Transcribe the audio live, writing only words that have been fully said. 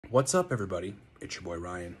What's up, everybody? It's your boy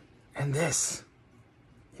Ryan. And this,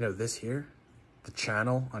 this here, the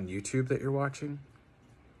channel on YouTube that you're watching,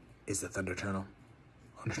 is the Thunder channel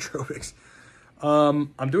on Nootropics.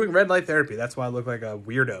 I'm doing red light therapy. That's why I look like a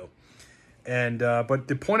weirdo. And but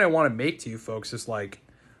the point I want to make to you folks is like,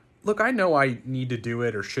 look, I know I need to do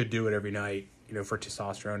it or should do it every night, for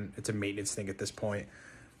testosterone. It's a maintenance thing at this point.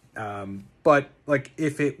 But like,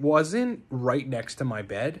 if it wasn't right next to my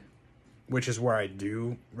bed, which is where I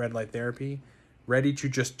do red light therapy, ready to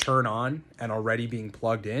just turn on and already being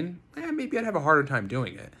plugged in, maybe I'd have a harder time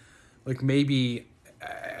doing it. Like maybe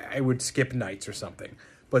I would skip nights or something.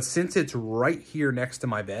 But since it's right here next to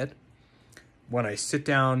my bed, when I sit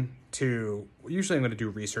down usually I'm going to do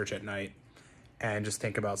research at night and just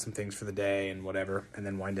think about some things for the day and whatever, and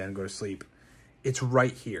then wind down and go to sleep. It's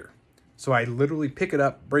right here. So I literally pick it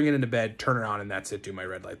up, bring it into bed, turn it on, and that's it, do my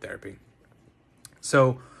red light therapy.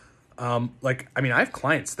 So, I have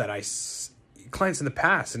clients in the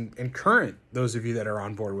past and current, those of you that are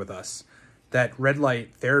on board with us, that red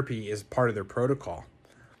light therapy is part of their protocol.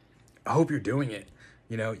 I hope you're doing it.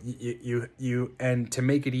 And to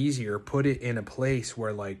make it easier, put it in a place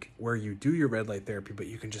where you do your red light therapy, but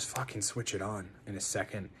you can just fucking switch it on in a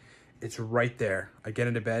second. It's right there. I get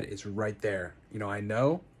into bed, it's right there. I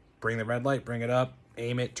know, bring the red light, bring it up,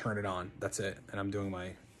 aim it, turn it on. That's it. And I'm doing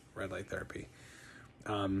my red light therapy.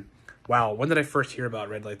 Wow. When did I first hear about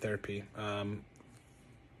red light therapy? God,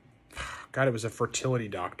 it was a fertility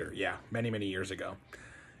doctor. Yeah. Many, many years ago.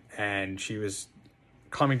 And she was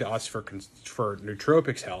coming to us for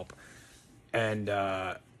nootropics help. And,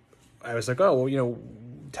 I was like, oh, well,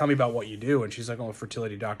 tell me about what you do. And she's like, oh, I'm a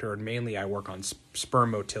fertility doctor. And mainly I work on sperm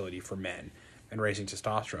motility for men and raising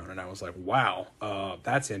testosterone. And I was like, wow,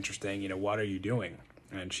 that's interesting. What are you doing?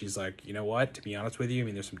 And she's like, you know what, to be honest with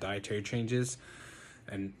you, there's some dietary changes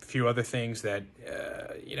and a few other things that,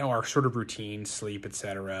 are sort of routine, sleep,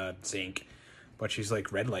 etc., zinc. But she's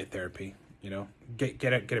like, red light therapy,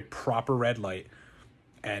 get a proper red light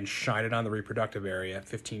and shine it on the reproductive area,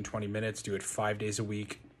 15, 20 minutes, do it 5 days a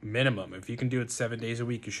week minimum. If you can do it 7 days a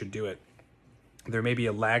week, you should do it. There may be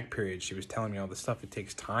a lag period. She was telling me all this stuff. It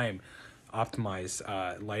takes time. Optimize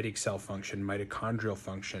Leydig cell function, mitochondrial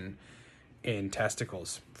function in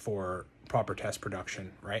testicles for proper test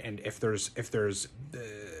production, right? And if there's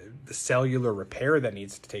the cellular repair that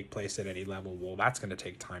needs to take place at any level, well, that's going to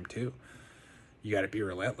take time too. You got to be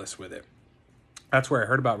relentless with it. That's where I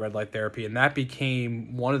heard about red light therapy, and that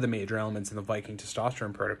became one of the major elements in the Viking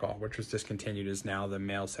testosterone protocol, which was discontinued as now the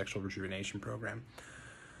male sexual rejuvenation program.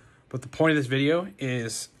 But the point of this video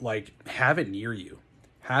is have it near you.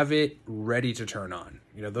 Have it ready to turn on.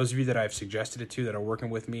 Those of you that I've suggested it to that are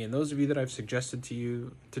working with me, and those of you that I've suggested to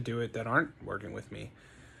you to do it that aren't working with me,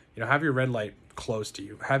 have your red light close to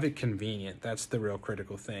you. Have it convenient. That's the real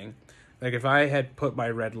critical thing. Like if I had put my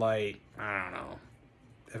red light, I don't know,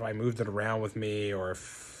 if I moved it around with me, or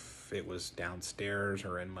if it was downstairs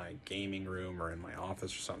or in my gaming room or in my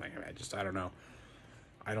office or something, I don't know.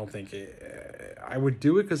 I don't think I would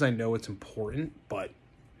do it because I know it's important, but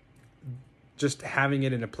just having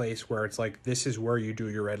it in a place where it's like, this is where you do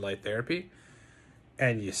your red light therapy,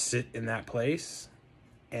 and you sit in that place,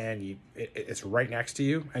 and it's right next to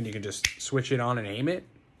you, and you can just switch it on and aim it.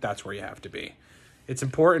 That's where you have to be. It's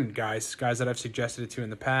important, guys that I've suggested it to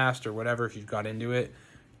in the past or whatever. If you've got into it,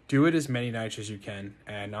 do it as many nights as you can,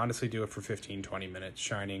 and honestly do it for 15, 20 minutes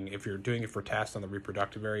shining. If you're doing it for tests on the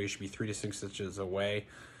reproductive area, you should be 3 to 6 inches away.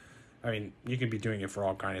 You can be doing it for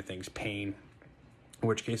all kind of things, pain, in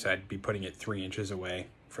which case I'd be putting it 3 inches away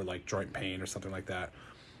for joint pain or something like that.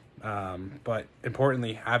 But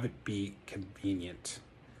importantly, have it be convenient.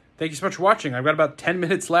 Thank you so much for watching. I've got about 10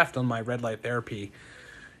 minutes left on my red light therapy.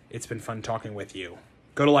 It's been fun talking with you.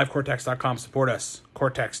 Go to livecortex.com, support us.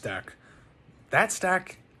 Cortex stack. That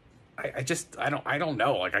stack, I don't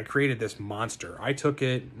know. I created this monster. I took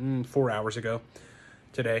it 4 hours ago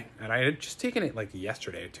today, and I had just taken it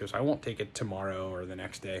yesterday too, so I won't take it tomorrow or the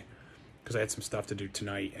next day, because I had some stuff to do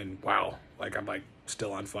tonight, and wow, I'm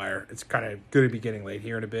still on fire. It's kind of going to be getting late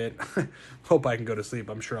here in a bit. Hope I can go to sleep.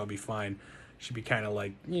 I'm sure I'll be fine. Should be kind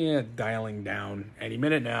of dialing down any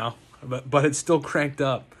minute now, but it's still cranked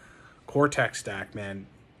up. Cortex stack, man,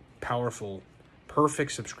 powerful,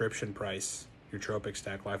 perfect subscription price. Nootropics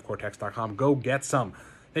stack, livecortex.com. Go get some.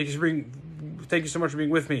 Thank you so much for being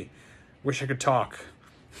with me. Wish I could talk.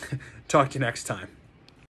 Talk to you next time.